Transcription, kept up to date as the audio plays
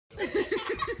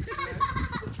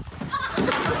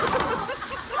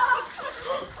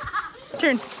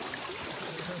turn.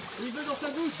 Il veut dans sa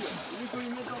bouche. Il veut lui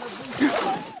mettre dans la bouche.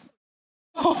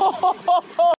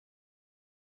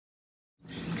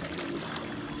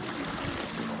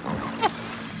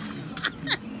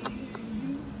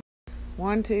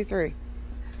 1, 2, 3.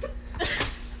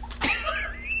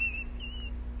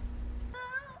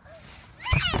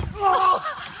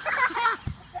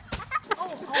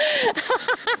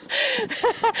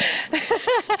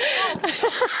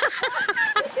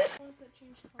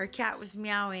 Our cat was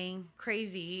meowing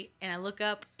crazy, and I look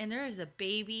up, and there is a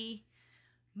baby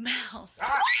mouse.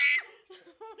 Ah!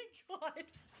 Oh my god!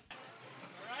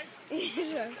 All right.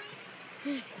 Yeah.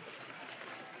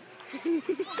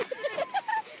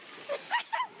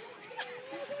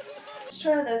 Let's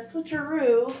try the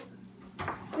switcheroo.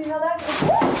 See how that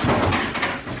goes.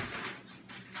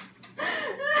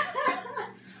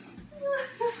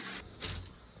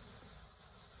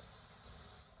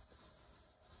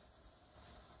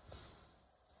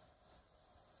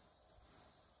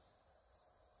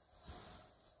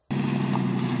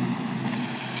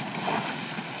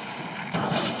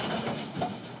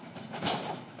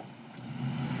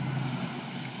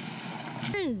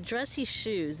 Wearing dressy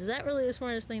shoes. Is that really the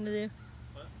smartest thing to do?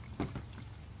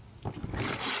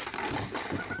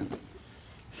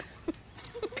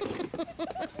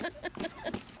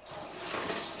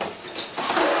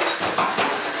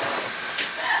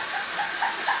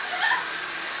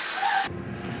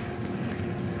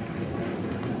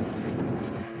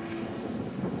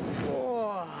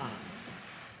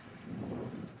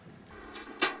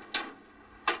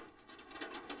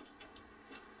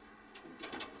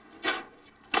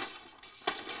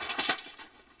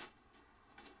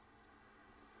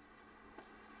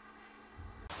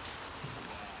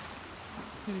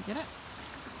 Did we get it?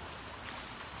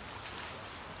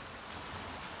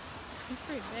 It's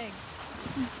pretty big.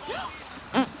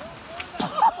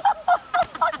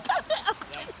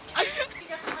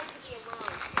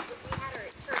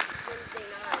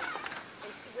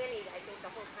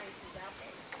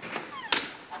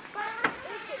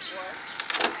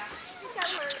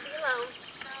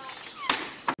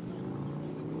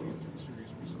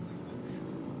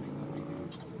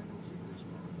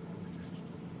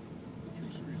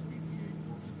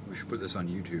 We should put this on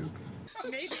YouTube.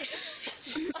 Maybe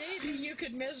you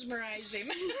could mesmerize him.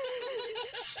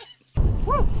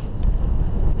 Woo!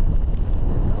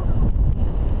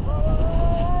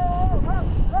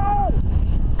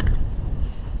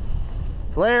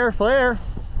 Flare, flare.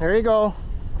 There you go.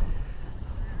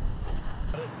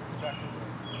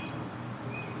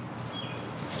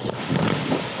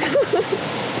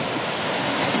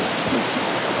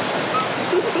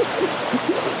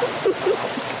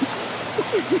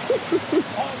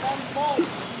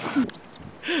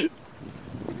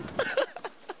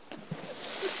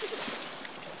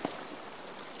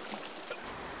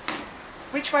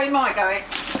 Which way might going?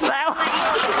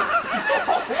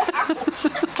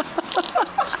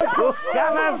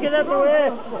 Come on, get out the way.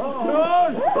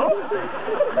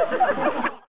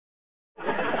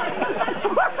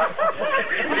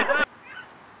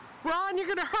 Ron, you're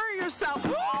gonna hurt yourself.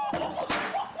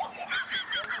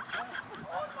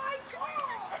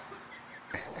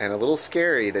 And a little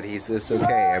scary that he's this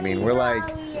okay. I mean, we're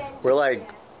like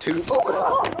two.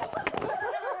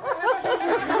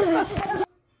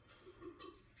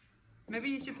 Maybe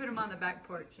you should put him on the back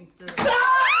porch instead of...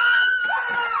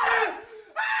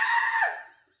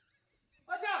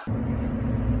 Watch out!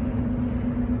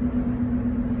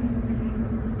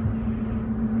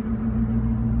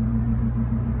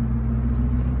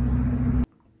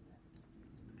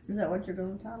 Is that what you're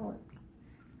going to title it?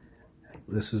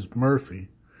 This is Murphy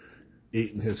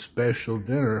eating his special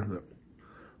dinner that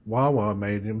Wawa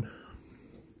made him.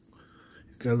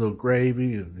 He's got a little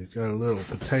gravy and he's got a little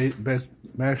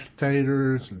mashed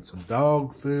potatoes and some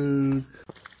dog food.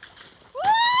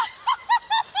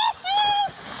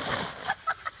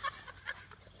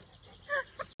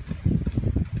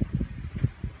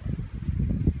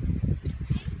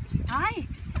 Hi.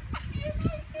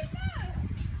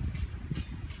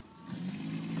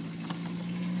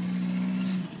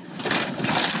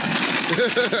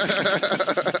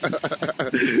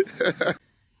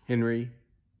 Henry,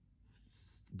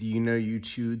 do you know you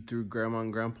chewed through Grandma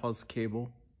and Grandpa's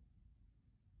cable?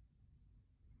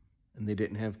 And they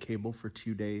didn't have cable for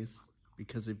 2 days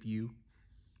because of you?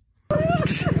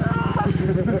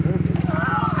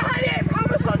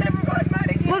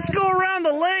 Let's go around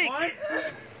the lake. What?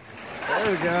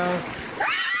 There we go.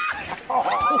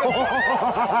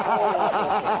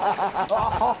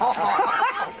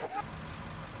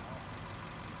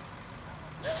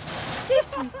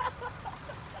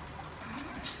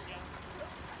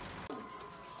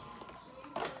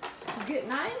 it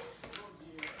nice?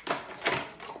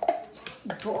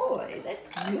 Boy, that's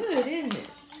good, isn't it?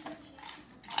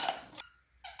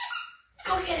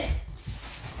 Go get it.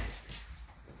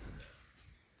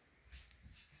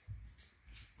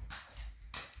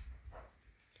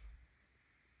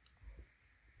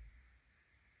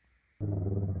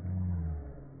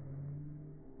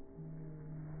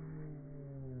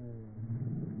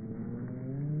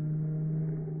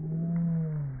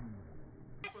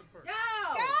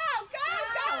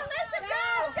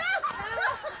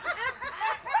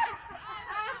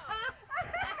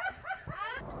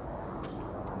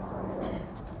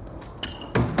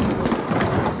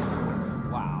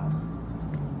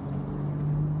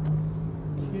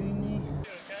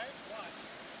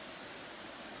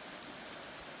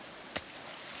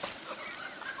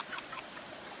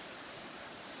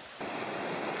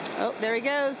 Oh, there he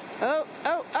goes. Oh,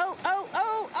 oh, oh, oh,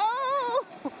 oh, oh!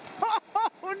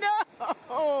 Oh, no!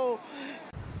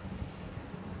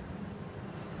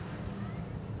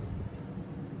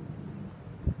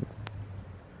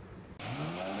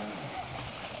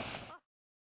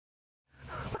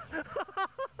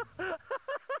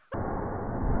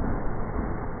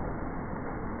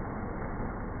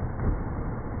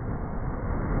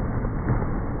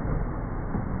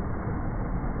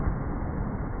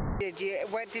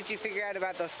 What did you figure out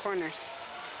about those corners?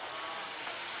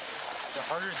 They're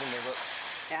harder than they look.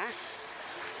 Yeah?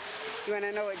 You want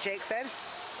to know what Jake said?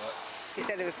 What? He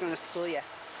said he was going to school you.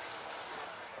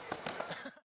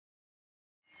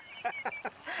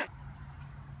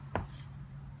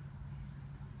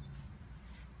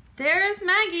 There's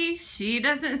Maggie. She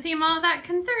doesn't seem all that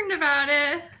concerned about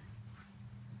it.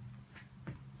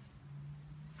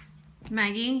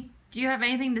 Maggie, do you have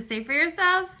anything to say for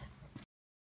yourself?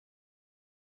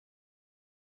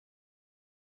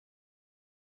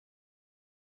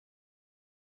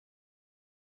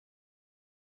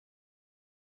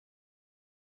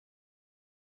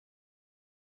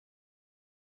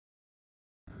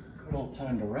 Got all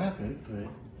time to wrap it, but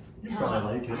you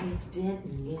probably like it. I didn't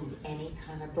need any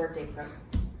kind of birthday present.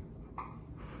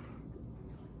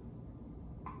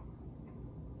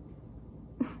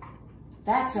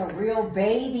 That's a real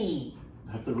baby.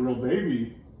 That's a real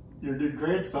baby. Your new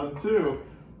grandson, too.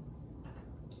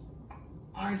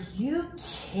 Are you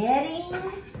kidding?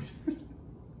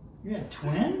 You have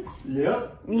twins?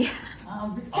 Yep. Yeah.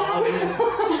 Tom always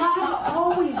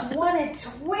wanted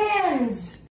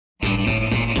twins.